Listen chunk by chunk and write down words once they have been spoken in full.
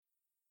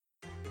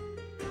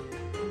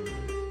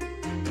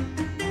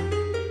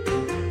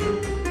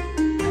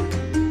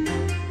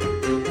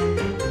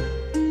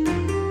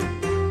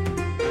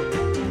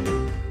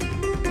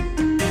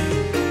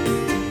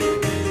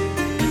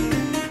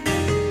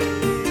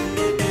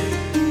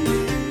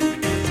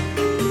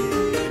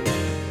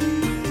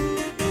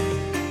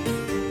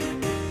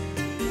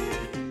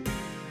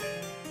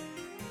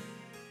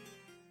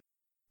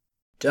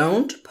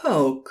Don't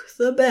Poke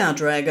the Bear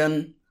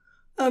Dragon,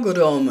 a Good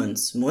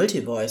Omens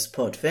Multivoice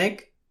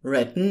Podfic,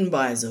 written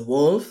by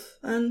ZehWulf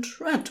and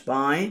read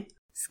by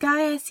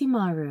Skye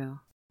Asimaru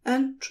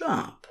and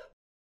Job.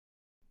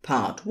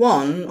 Part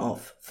 1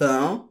 of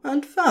Fur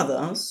and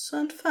Feathers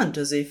and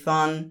Fantasy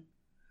Fun.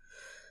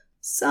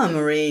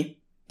 Summary,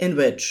 in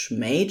which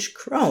Mage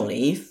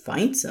Crowley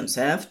finds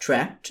himself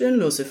trapped in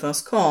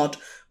Lucifer's court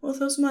with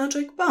his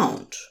magic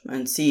bound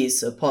and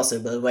sees a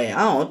possible way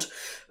out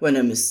when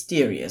a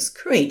mysterious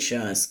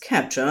creature is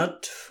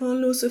captured for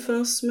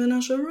Lucifer's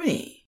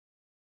menagerie.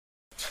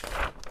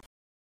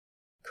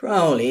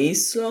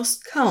 Crowley's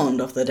lost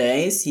count of the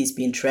days he's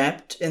been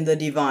trapped in the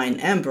Divine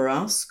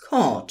Emperor's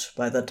court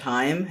by the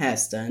time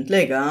Hester and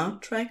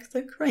Ligga track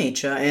the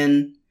creature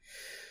in.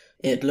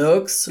 It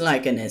looks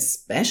like an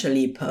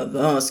especially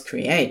perverse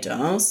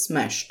creator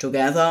smashed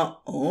together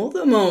all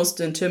the most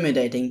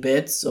intimidating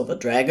bits of a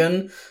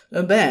dragon,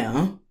 a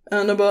bear,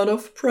 and a bird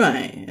of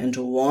prey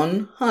into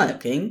one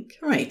hulking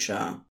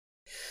creature.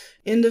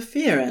 In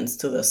deference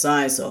to the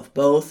size of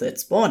both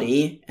its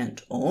body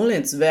and all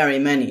its very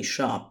many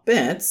sharp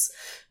bits,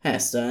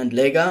 Hester and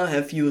Ligga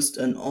have used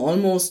an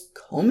almost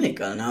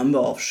comical number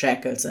of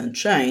shackles and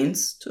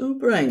chains to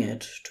bring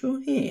it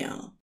to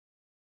here.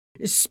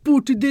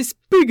 Spotted this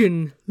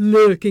biggin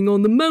lurking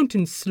on the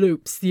mountain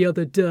slopes the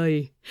other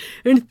day,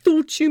 and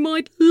thought you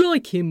might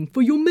like him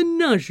for your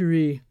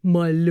menagerie,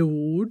 my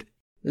lord.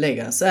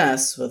 Ligga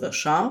says with a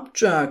sharp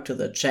jerk to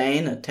the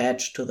chain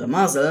attached to the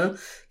muzzle,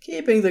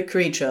 keeping the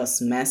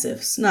creature's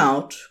massive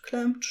snout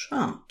clamped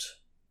shut.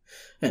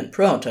 In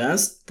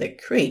protest, the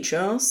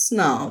creature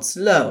snarls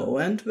low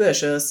and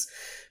vicious,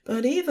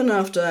 but even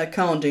after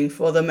accounting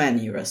for the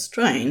many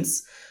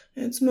restraints,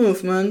 its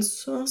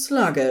movements are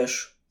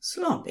sluggish,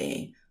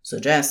 sloppy,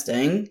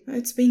 suggesting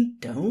it's been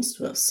dosed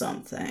with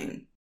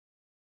something.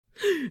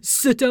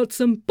 Set out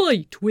some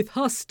bite with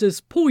Hester's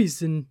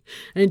poison,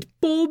 and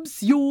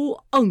Bob's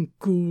your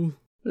uncle,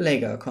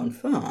 Ligga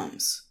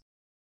confirms.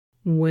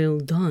 Well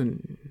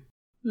done,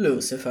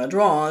 Lucifer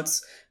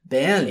drawls,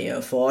 barely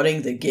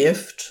affording the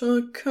gift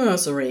a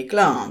cursory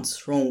glance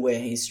from where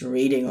he's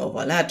reading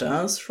over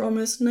letters from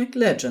his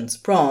negligent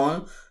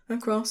sprawl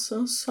across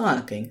a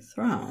sulking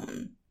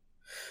throne.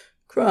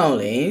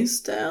 Crowley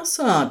stares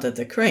hard at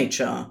the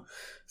creature,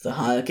 the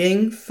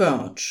hulking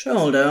furred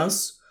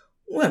shoulders,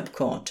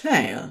 whipcord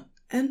tail,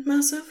 and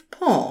massive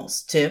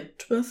paws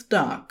tipped with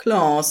dark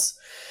claws,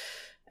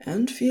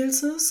 and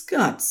feels his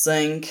guts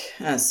sink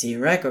as he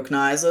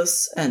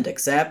recognizes and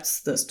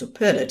accepts the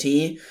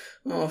stupidity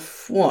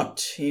of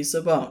what he's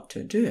about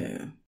to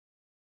do.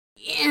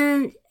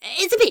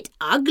 It's a bit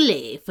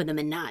ugly for the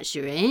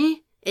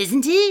menagerie,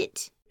 isn't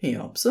it? He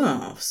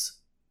observes.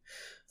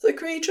 The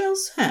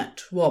creature's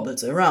head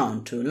wobbles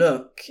around to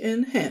look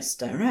in his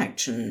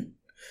direction.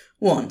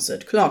 Once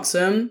it clocks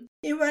him,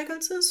 he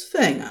waggles his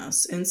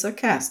fingers in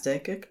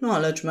sarcastic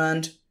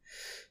acknowledgement.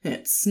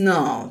 It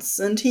snarls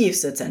and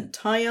heaves its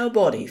entire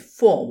body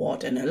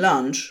forward in a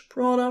lunge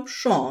brought up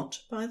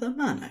short by the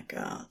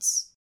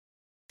manacles.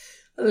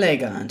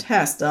 Ligga and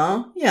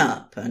Hester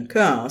yelp and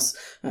curse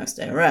as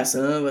they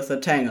wrestle with the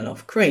tangle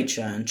of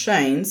creature and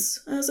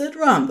chains as it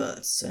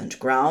rumbles and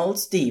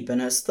growls deep in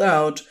his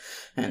throat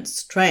and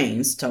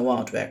strains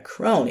toward where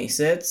Crowley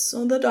sits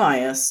on the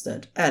dais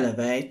that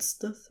elevates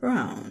the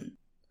throne.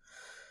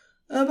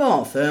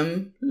 Above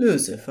him,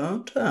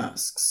 Lucifer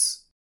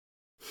tusks.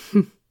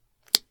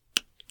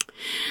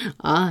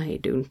 I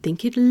don't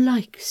think it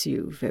likes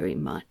you very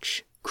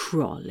much,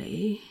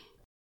 Crowley.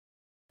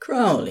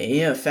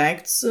 Crowley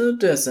affects a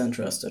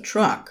disinterested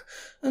shrug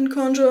and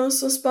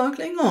conjures a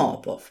sparkling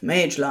orb of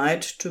mage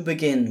light to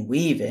begin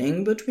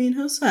weaving between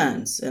his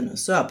hands in a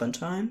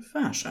serpentine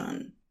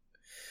fashion.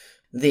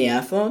 The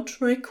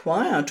effort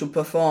required to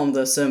perform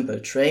the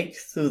simple trick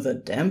through the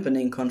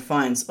dampening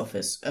confines of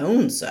his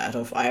own set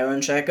of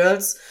iron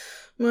shackles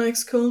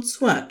makes cold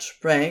sweat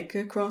break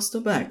across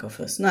the back of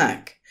his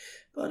neck,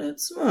 but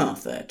it's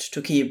worth it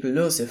to keep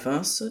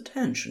Lucifer's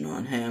attention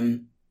on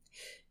him.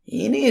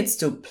 He needs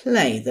to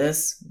play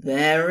this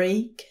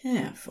very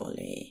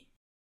carefully.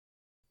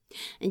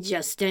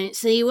 Just don't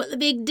see what the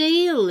big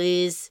deal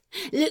is.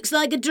 Looks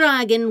like a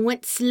dragon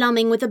went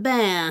slumming with a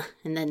bear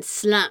and then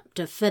slapped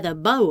a feather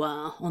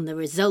boa on the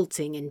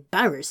resulting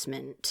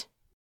embarrassment.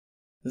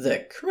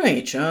 The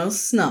creature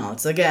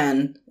snarls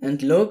again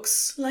and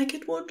looks like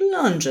it would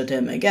lunge at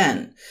him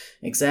again,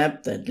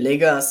 except that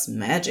Ligga's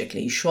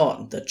magically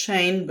shortened the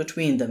chain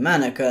between the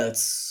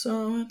manacles,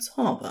 so it's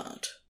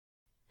hobbled.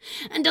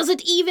 And does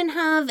it even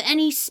have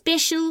any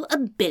special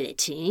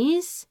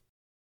abilities?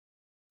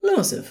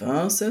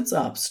 Lucifer sits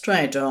up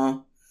straighter,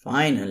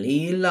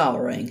 finally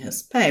lowering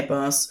his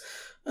papers,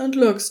 and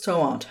looks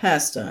toward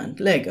Hester and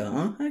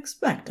Ligga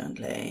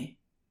expectantly.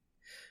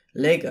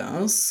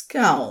 Ligga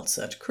scowls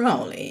at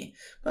Crowley,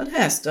 but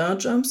Hester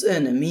jumps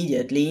in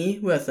immediately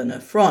with an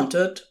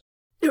affronted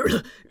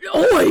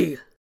Oi!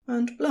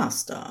 and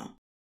bluster.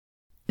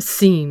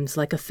 Seems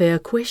like a fair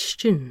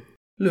question,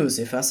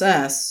 Lucifer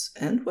says,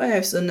 and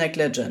waves a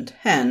negligent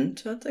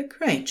hand at the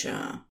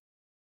creature.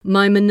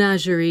 My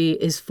menagerie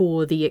is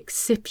for the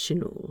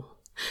exceptional,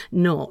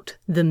 not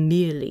the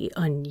merely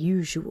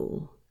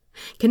unusual.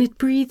 Can it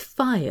breathe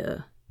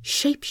fire,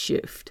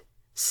 shapeshift,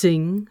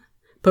 sing,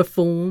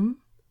 perform?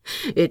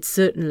 It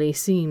certainly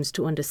seems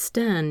to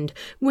understand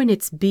when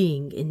it's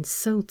being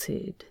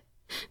insulted.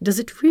 Does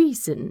it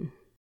reason?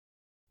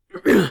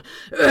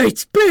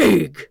 It's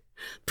big!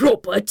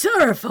 Proper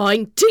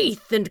terrifying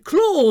teeth and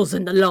claws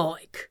and the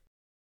like.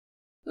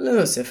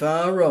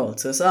 Lucifer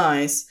rolls his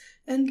eyes,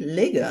 and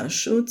Ligger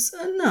shoots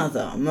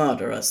another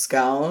murderous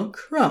scowl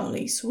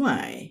Crowley's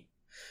way.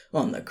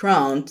 On the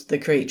ground, the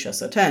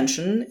creature's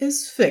attention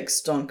is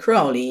fixed on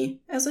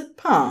Crowley as it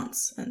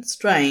pants and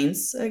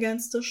strains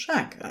against the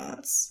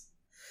shackles.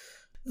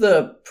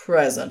 The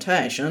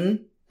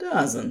presentation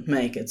doesn't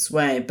make its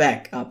way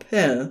back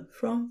uphill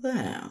from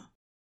there.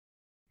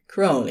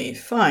 Crowley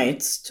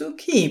fights to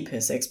keep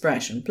his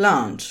expression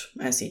blunt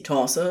as he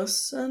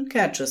tosses and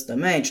catches the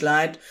mage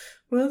light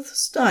with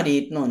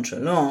studied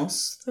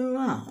nonchalance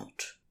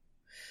throughout.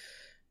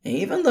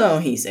 Even though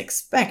he's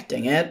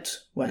expecting it,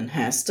 when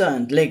Hester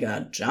and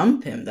Ligger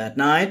jump him that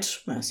night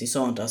as he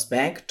saunters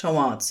back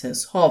towards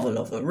his hovel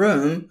of a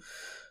room,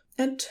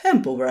 a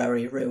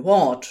temporary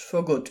reward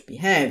for good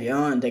behavior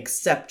and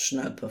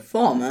exceptional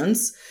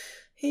performance,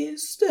 he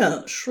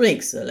still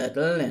shrieks a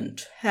little in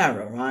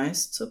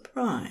terrorized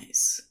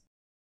surprise.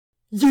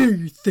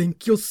 You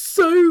think you're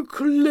so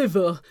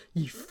clever,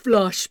 you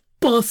flash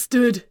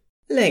bastard!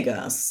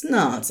 Ligger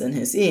snarls in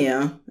his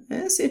ear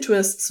as he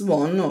twists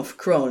one of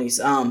Crowley's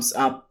arms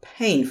up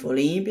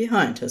painfully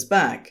behind his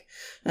back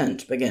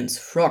and begins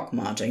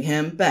frog-marching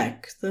him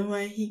back the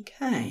way he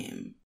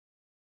came.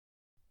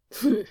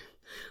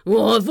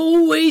 Well, I've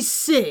always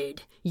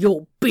said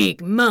your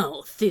big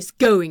mouth is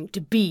going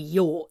to be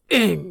your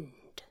end.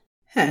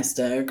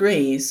 Hester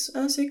agrees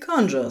as he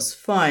conjures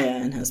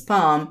fire in his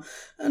palm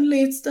and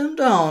leads them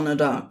down a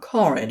dark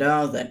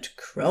corridor that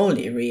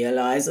Crowley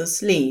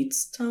realizes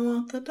leads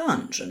toward the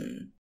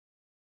dungeon.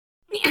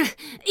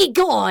 Hey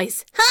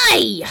guys,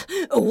 hey!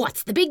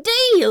 What's the big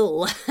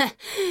deal?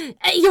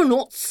 You're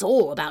not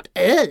sore about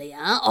earlier,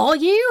 are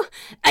you?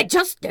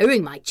 Just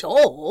doing my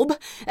job.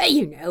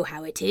 You know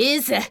how it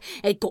is.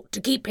 Got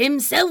to keep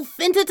himself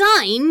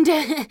entertained.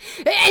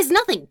 It's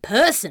nothing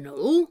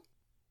personal.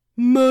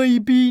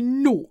 Maybe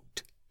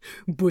not.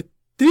 But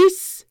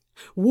this,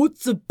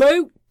 what's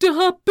about to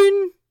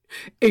happen,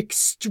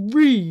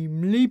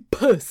 extremely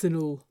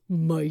personal,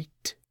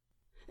 mate.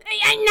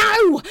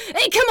 No!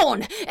 Come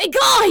on,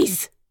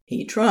 guys!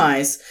 He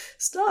tries,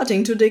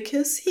 starting to dig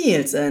his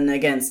heels in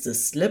against the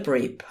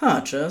slippery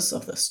perches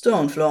of the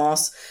stone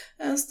floors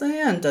as they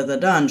enter the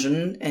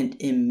dungeon and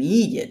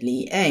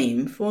immediately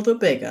aim for the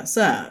bigger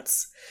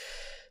cells.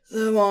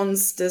 The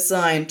ones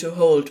designed to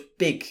hold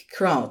big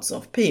crowds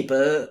of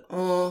people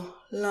or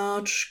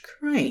large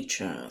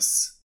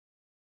creatures.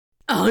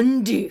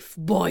 And if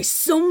by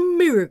some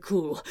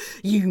miracle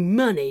you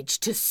manage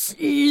to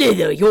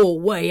slither your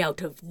way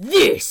out of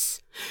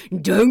this,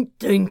 don't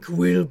think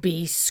we'll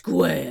be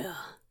square.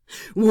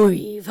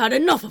 We've had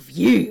enough of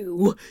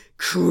you,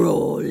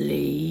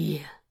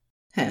 Crowley.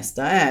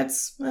 Hester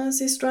adds as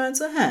he strides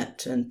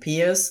ahead and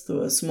peers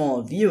through a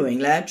small viewing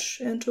ledge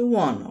into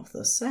one of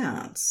the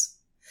cells.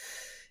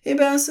 He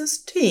bares his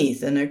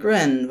teeth in a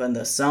grin when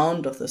the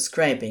sound of the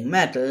scraping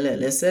metal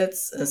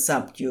elicits a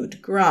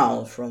subdued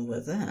growl from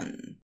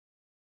within.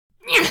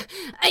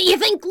 You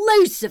think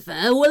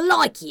Lucifer will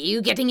like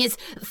you getting his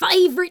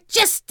favourite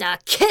jester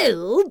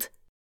killed?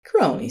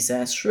 Crowley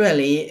says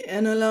shrilly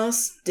in a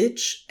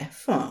last-ditch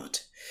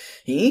effort.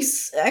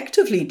 He's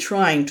actively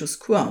trying to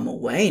squirm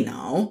away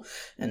now,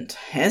 and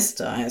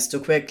Hester has to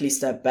quickly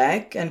step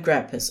back and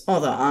grab his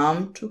other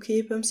arm to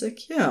keep him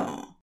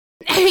secure.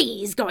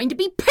 He's going to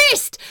be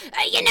pissed!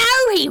 You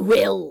know he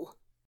will!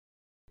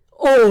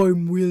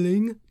 I'm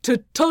willing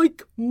to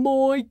take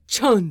my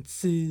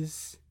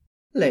chances,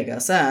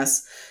 Ligger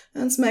says,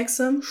 and smacks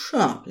him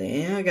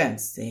sharply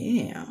against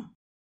the ear.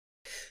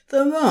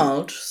 The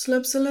world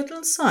slips a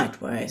little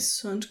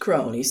sideways, and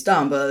Crowley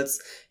stumbles,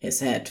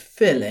 his head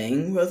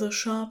filling with a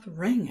sharp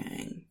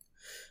ringing.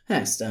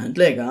 Hester and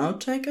Ligger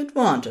take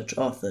advantage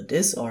of the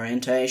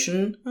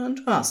disorientation and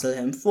hustle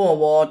him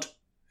forward.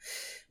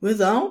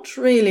 Without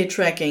really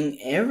tracking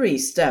every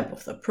step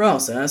of the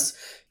process,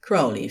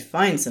 Crowley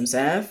finds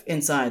himself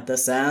inside the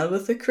cell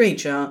with the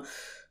creature,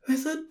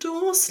 with the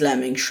door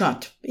slamming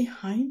shut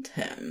behind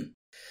him.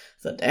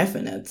 The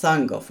definite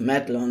thunk of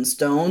metal on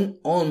stone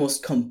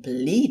almost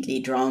completely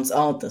drowns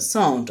out the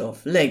sound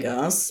of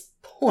Ligger's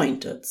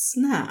pointed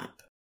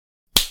snap.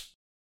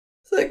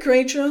 The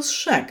creature's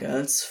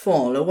shackles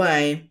fall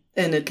away,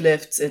 and it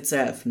lifts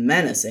itself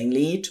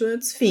menacingly to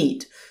its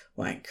feet,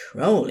 while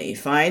Crowley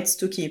fights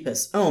to keep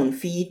his own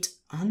feet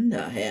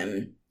under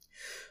him.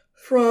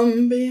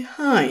 From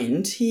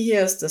behind, he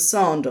hears the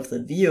sound of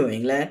the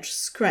viewing ledge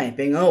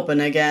scraping open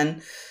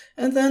again,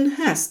 and then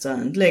Hester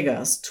and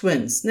Ligger's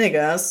twin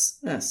sniggers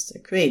as the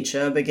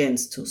creature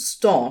begins to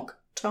stalk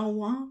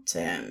toward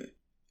him.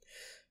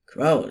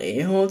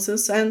 Crowley holds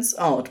his hands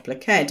out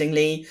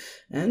placatingly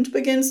and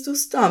begins to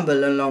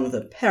stumble along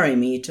the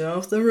perimeter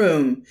of the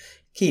room,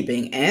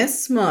 keeping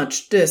as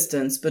much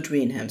distance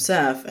between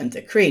himself and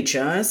the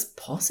creature as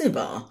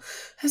possible,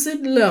 as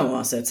it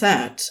lowers its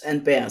head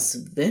and bears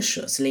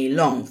viciously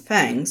long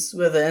fangs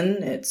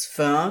within its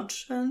furred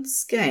and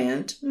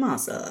scaled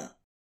muzzle.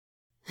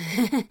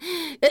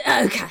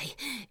 Okay,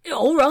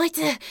 all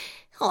right.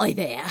 Hi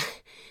there.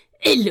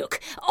 Look,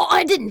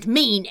 I didn't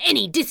mean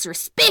any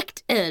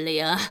disrespect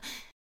earlier.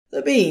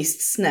 The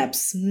beast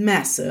snaps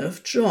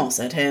massive jaws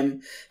at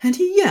him, and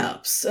he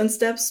yelps and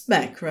steps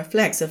back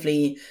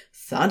reflexively,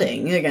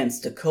 thudding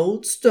against the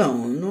cold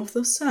stone of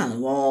the cell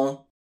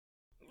wall.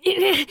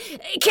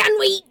 Can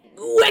we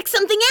work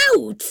something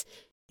out?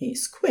 He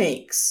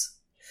squeaks.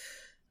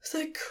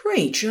 The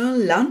creature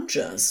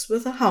lunges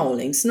with a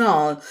howling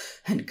snarl,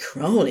 and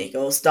Crowley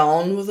goes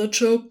down with a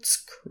choked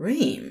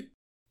scream.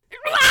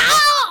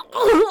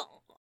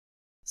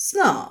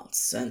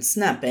 Snarls and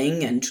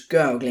snapping and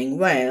gurgling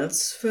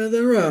wails fill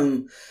the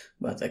room,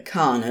 but the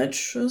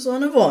carnage is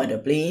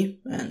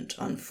unavoidably, and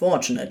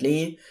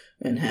unfortunately,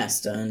 in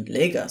Hester and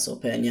Ligger's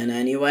opinion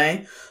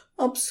anyway,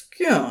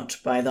 obscured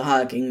by the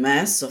hulking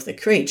mass of the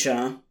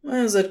creature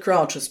as it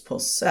crouches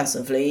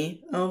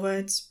possessively over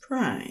its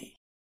prey.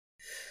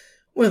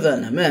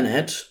 Within a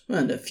minute,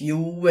 and a few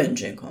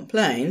whinging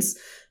complaints,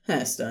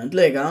 Hester and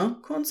Ligger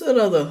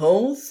consider the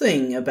whole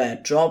thing a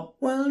bad job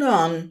well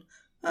done,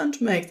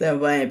 and make their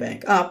way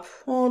back up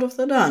out of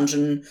the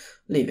dungeon,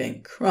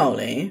 leaving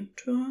Crowley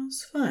to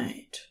his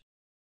fate.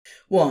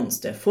 Once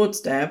their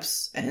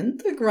footsteps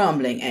and the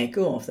grumbling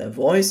echo of their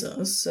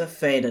voices have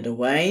faded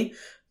away,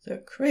 the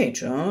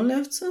creature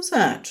lifts his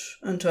head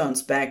and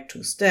turns back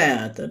to stare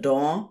at the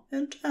door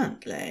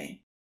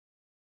intently.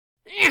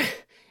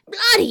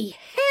 Bloody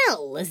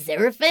hell,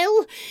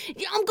 ZehWulf!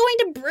 I'm going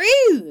to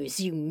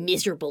bruise, you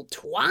miserable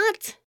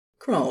twat!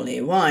 Crowley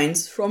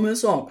whines from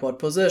his awkward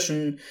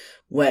position,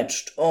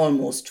 wedged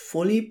almost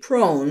fully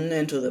prone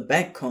into the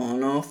back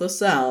corner of the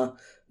cell,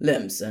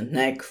 limbs and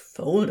neck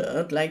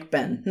folded like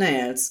bent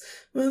nails,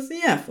 with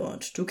the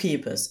effort to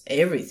keep his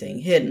everything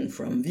hidden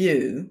from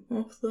view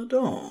of the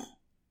door.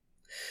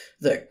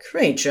 The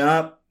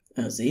creature,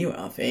 a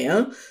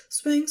ZehWulf,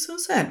 swings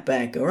his head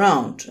back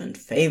around and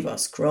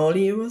favors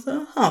Crowley with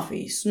a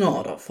huffy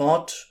snort of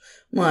hot,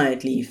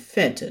 mildly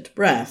fetid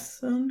breath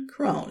in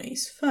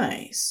Crowley's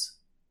face.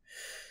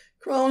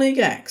 Crowley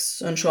gags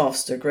and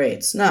shoves the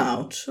great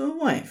snout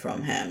away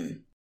from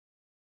him.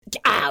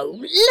 Oh,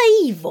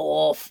 leave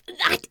off!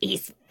 That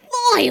is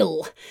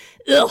vile!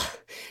 Ugh,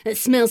 it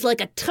smells like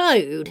a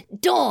toad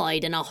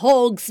died in a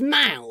hog's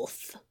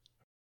mouth.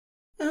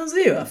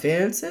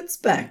 ZehWulf sits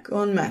back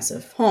on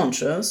massive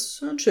haunches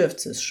and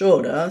shifts his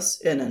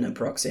shoulders in an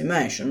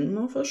approximation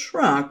of a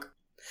shrug.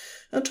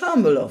 A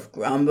tumble of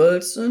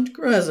grumbles and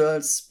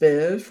grizzles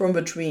spill from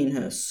between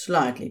his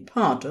slightly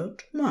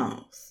parted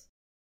mouth.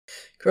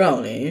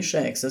 Crowley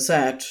shakes his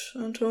head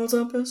and holds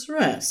up his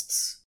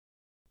wrists.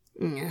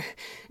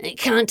 I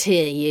can't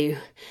hear you.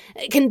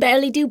 I can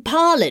barely do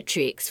parlour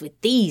tricks with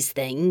these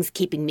things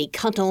keeping me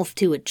cut off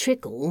to a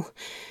trickle.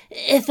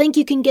 I think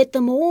you can get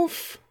them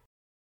off?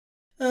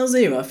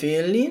 ZehWulf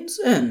leans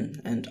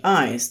in and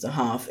eyes the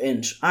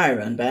half-inch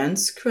iron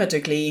bands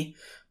critically,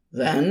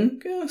 then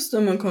gives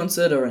them a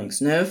considering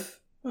sniff,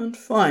 and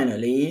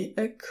finally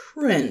a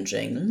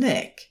cringing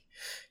lick.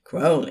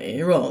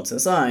 Crowley rolls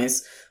his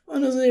eyes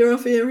when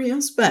ZehWulf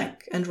rears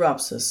back and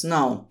rubs his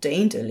snout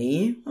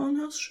daintily on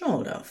his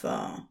shoulder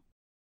fur.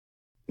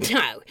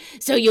 Oh,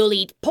 so you'll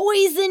eat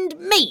poisoned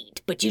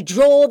meat, but you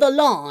draw the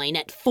line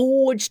at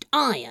forged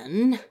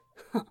iron?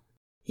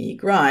 He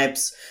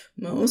gripes,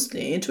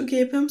 mostly to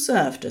keep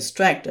himself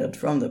distracted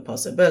from the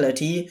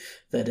possibility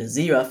that a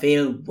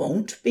ZehWulf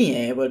won't be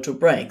able to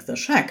break the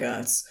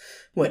shackles,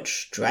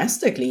 which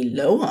drastically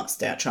lowers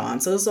their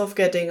chances of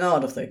getting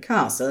out of the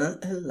castle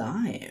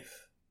alive.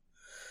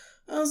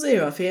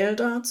 ZehWulf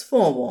darts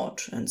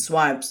forward and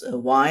swipes a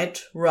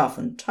white,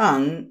 roughened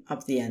tongue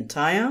up the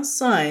entire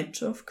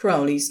side of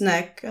Crowley's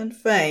neck and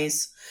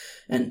face,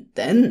 and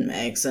then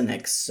makes an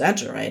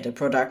exaggerated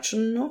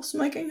production of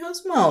smacking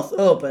his mouth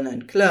open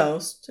and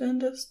closed in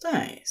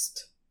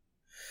distaste.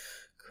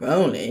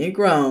 Crowley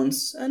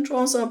groans and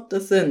draws up the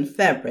thin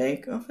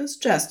fabric of his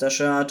jester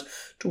shirt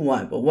to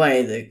wipe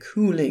away the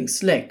cooling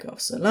slick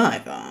of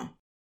saliva.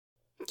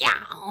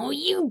 Oh,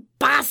 you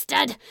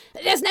bastard!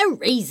 There's no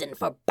reason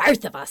for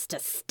both of us to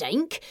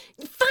stink.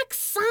 Fuck's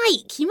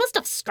sake, you must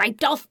have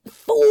scraped off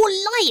 4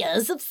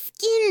 layers of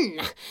skin.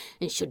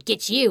 It should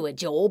get you a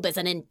job as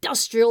an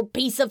industrial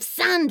piece of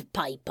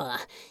sandpaper.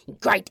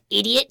 Great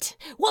idiot!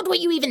 What were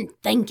you even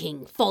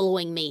thinking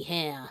following me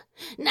here?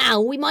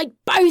 Now we might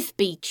both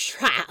be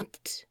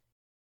trapped.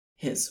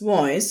 His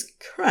voice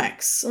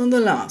cracks on the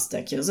last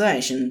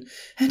accusation,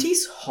 and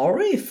he's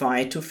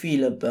horrified to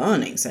feel a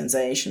burning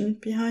sensation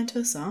behind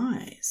his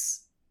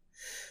eyes.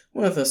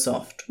 With a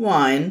soft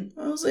whine,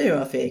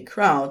 ZehWulf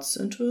crowds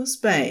into a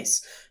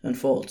space and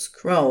folds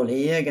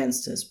Crowley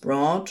against his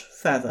broad,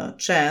 feathered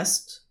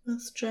chest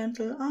with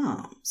gentle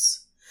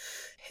arms.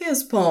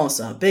 His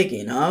paws are big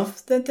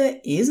enough that there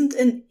isn't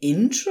an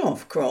inch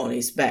of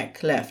Crowley's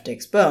back left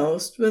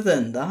exposed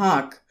within the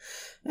hug,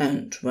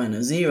 and when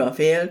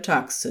Aziraphale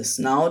tucks his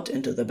snout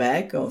into the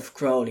back of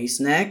Crowley's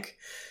neck,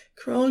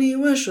 Crowley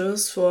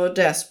wishes for a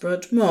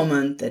desperate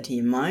moment that he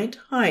might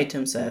hide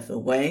himself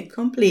away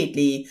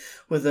completely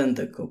within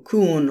the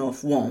cocoon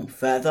of warm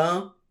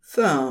feather,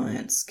 fur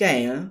and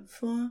scale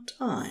for a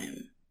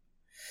time.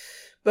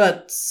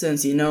 But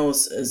since he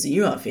knows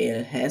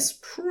Aziraphale has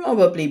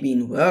probably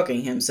been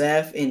working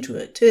himself into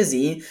a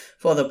tizzy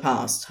for the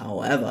past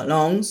however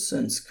long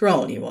since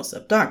Crowley was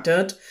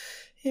abducted,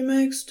 he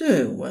makes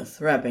do with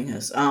wrapping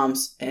his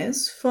arms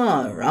as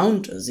far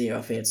around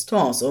Aziraphale's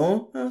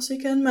torso as he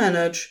can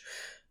manage,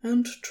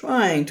 and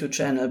trying to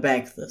channel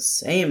back the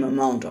same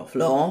amount of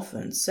love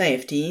and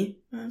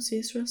safety as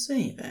he's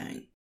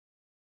receiving.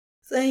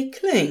 They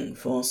cling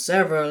for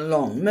several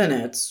long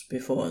minutes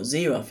before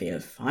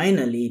Aziraphale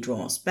finally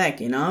draws back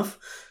enough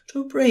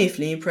to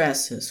briefly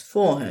press his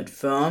forehead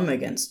firm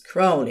against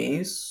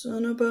Crowley's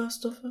in a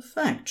burst of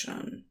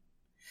affection.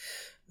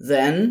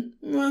 Then,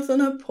 with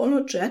an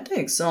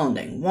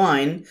apologetic-sounding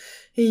whine,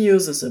 he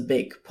uses a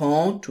big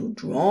paw to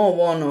draw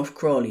one of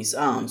Crowley's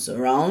arms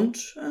around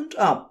and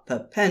up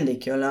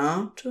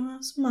perpendicular to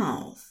his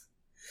mouth.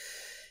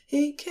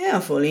 He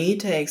carefully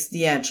takes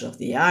the edge of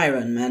the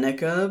iron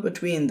manacle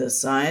between the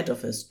side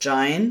of his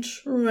giant,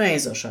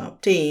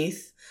 razor-sharp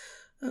teeth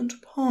and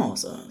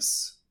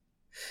pauses.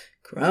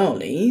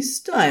 Crowley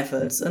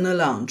stifles an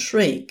alarmed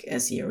shriek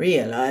as he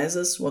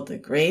realizes what the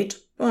great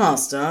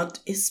bastard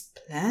is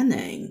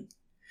planning.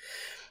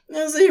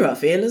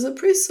 Aziraphale is a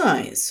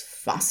precise,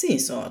 fussy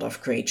sort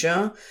of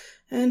creature,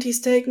 and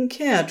he's taken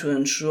care to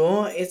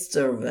ensure it's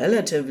the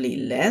relatively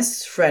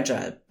less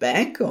fragile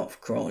back of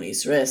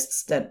Crowley's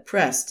wrists that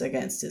pressed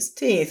against his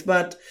teeth,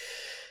 but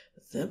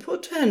the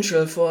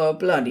potential for a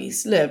bloody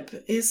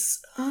slip is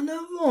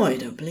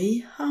unavoidably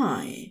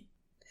high.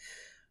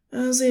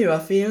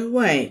 Aziraphale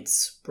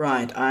waits,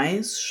 bright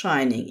eyes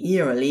shining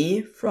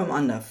eerily from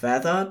under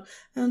feathered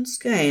and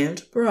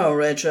scaled brow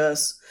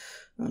ridges,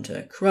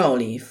 until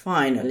Crowley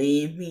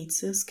finally meets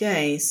his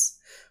gaze,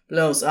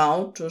 blows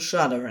out a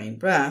shuddering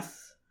breath,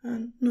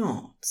 and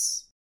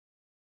nods.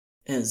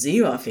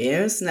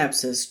 Aziraphale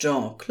snaps his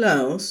jaw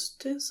closed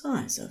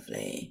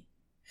decisively.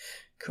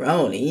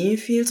 Crowley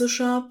feels a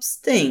sharp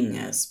sting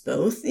as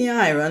both the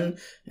iron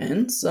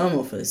and some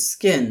of his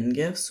skin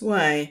gives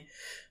way,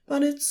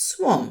 but it's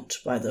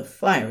swamped by the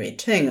fiery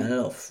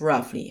tingle of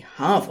roughly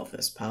half of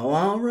his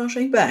power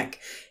rushing back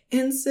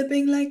and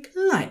zipping like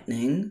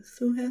lightning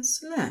through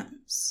his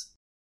limbs.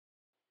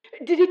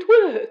 Did it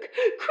work?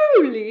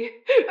 Crowley!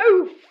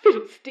 Oh,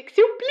 fiddlesticks,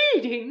 you're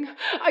bleeding!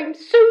 I'm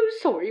so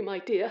sorry, my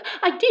dear.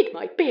 I did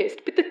my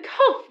best, but the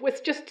cuff was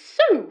just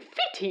so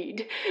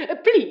fitted.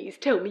 Please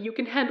tell me you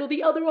can handle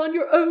the other on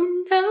your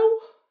own now.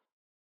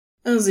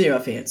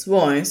 Aziraphale's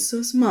voice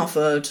is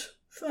muffled,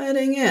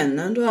 fading in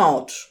and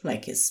out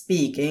like he's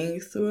speaking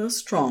through a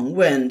strong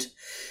wind.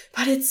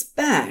 But it's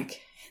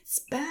back. It's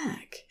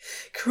back.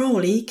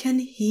 Crowley can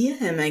hear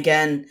him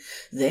again.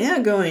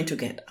 They're going to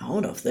get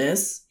out of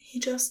this. He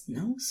just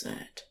knows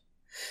it.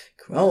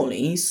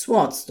 Crowley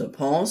swats the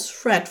paws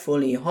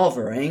fretfully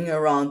hovering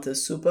around the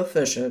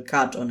superficial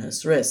cut on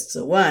his wrists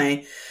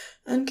away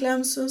and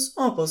clamps his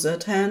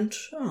opposite hand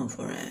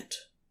over it.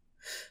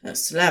 A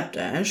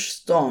slapdash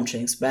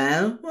staunching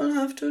spell will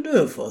have to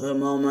do for the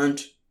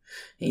moment.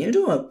 He'll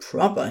do a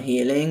proper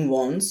healing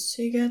once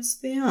he gets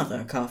the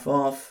other cuff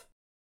off.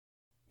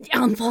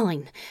 I'm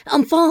fine,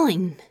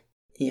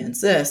 he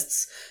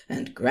insists,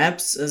 and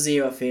grabs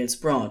Aziraphale's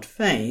broad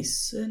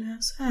face in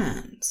his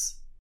hands.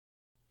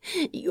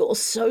 You're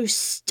so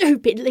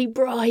stupidly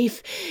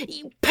brave,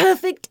 you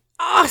perfect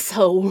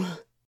asshole.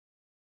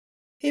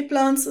 He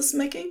plants a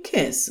smacking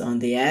kiss on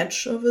the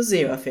edge of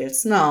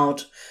Aziraphale's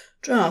snout,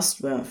 just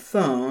where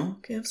fur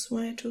gives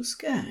way to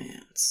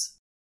scales.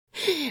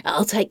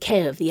 I'll take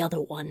care of the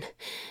other one,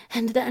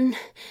 and then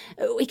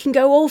we can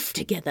go off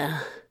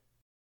together.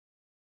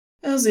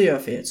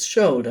 Aziraphale's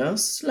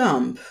shoulders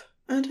slump,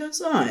 and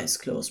his eyes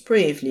close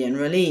briefly in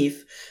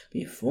relief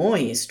before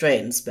he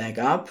straightens back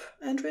up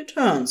and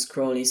returns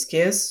Crowley's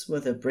kiss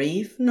with a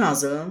brief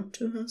nuzzle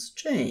to his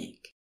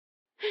cheek.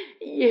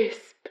 Yes,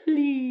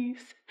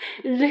 please.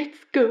 Let's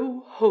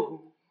go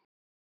home.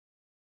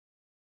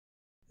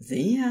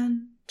 The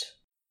end.